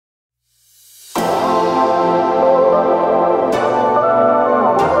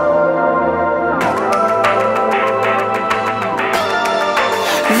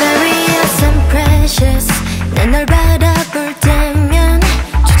precious. 난 널 바라볼 때면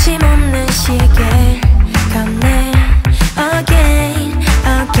주침없는 시계 감네 again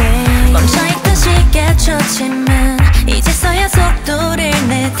again. 멈춰있던 시계초침은 이제서야 속도를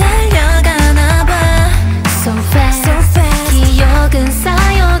내 달려가나봐. So fast, so fast. 기억은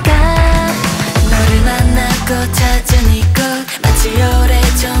쌓여가. 너를 만나고 찾은 이곳 마치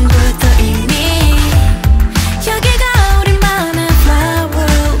오래전부터 이미 여기가 우리만의 flower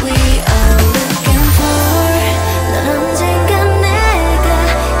we are looking for. 넌 언젠간 내가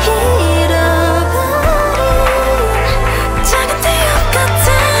잃어버린 작은 태엽 같아.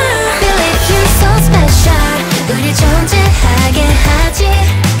 Billlie, you're so special. 우릴 존재하게 하지.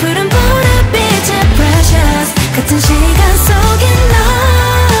 푸른 보랏빛의 precious. 같은 시간 속에 너.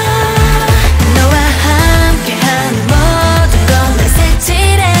 너와 함께하는 모든 건 날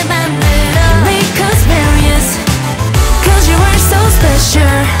색칠해 만들어. Make us various, cause you are so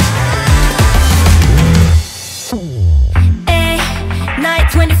special. Ay, night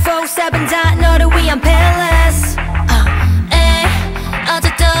 24/7 다 너를 위한 palace. Ay,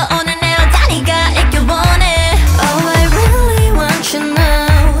 어제도 오늘 내일 다 네가 있길 원해. Oh, I really want you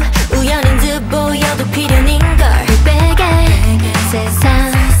now. 우연인 듯 보여도 필연인걸. 빅백의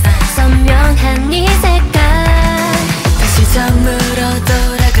세상 선명한 네 색깔. 다시 처음으로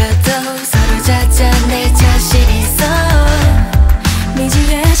돌아가도 서로 찾아낼 자신 있어.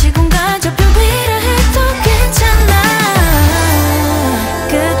 미지의 시공간 저 벽 위라 해도 괜찮아.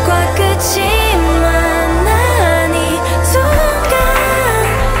 끝과 끝이 만난 이 순간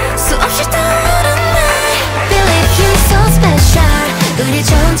수없이 떠오르네. Billlie, you're so special. 우릴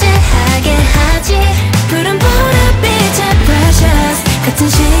존재하게 하지. 푸른 보랏빛의 precious. 같은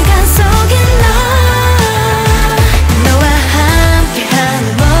시간 속